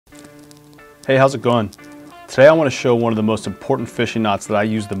Hey, how's it going? Today I want to show one of the most important fishing knots that I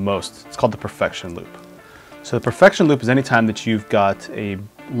use the most. It's called the perfection loop. So the perfection loop is any time that you've got a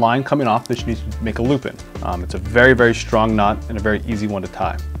line coming off that you need to make a loop in. It's a very, very strong knot and a very easy one to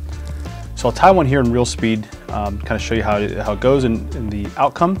tie. So I'll tie one here in real speed, kind of show you how it goes in the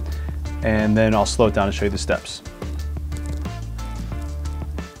outcome, and then I'll slow it down and show you the steps.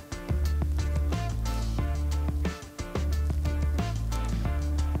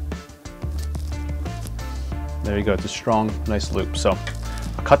 There you go, it's a strong, nice loop. So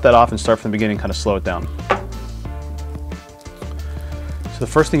I'll cut that off and start from the beginning, kind of slow it down. So the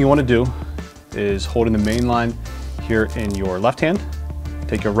first thing you want to do is holding the main line here in your left hand,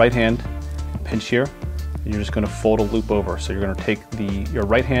 take your right hand, pinch here, and you're just going to fold a loop over. So you're going to take your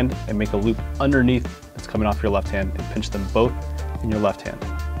right hand and make a loop underneath that's coming off your left hand and pinch them both in your left hand.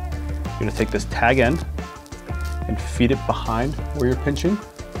 You're going to take this tag end and feed it behind where you're pinching.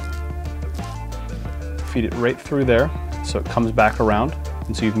 Feed it right through there so it comes back around,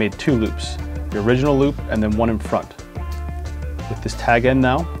 and so you've made two loops, your original loop and then one in front. With this tag end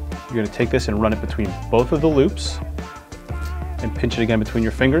now, you're going to take this and run it between both of the loops and pinch it again between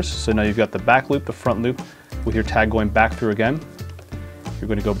your fingers. So now you've got the back loop, the front loop with your tag going back through again. You're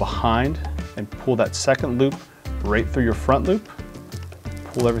going to go behind and pull that second loop right through your front loop,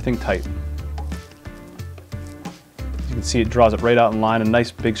 pull everything tight. You can see it draws it right out in line, a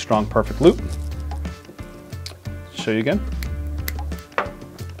nice big strong perfect loop. Show you again.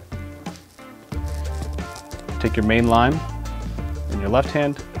 Take your main line in your left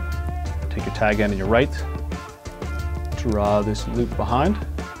hand, take your tag end in your right, draw this loop behind,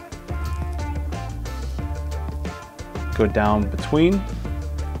 go down between,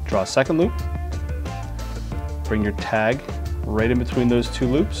 draw a second loop, bring your tag right in between those two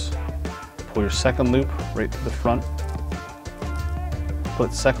loops, pull your second loop right through the front, pull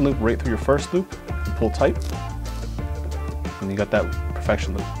the second loop right through your first loop, and pull tight. And you got that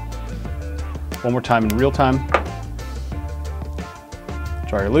perfection loop. One more time in real time.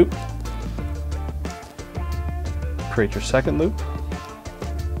 Draw your loop. Create your second loop.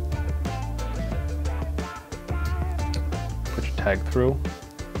 Put your tag through.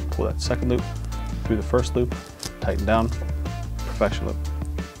 Pull that second loop through the first loop. Tighten down. Perfection loop.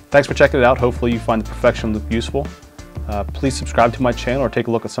 Thanks for checking it out. Hopefully you find the perfection loop useful. Please subscribe to my channel or take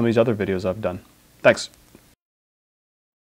a look at some of these other videos I've done. Thanks.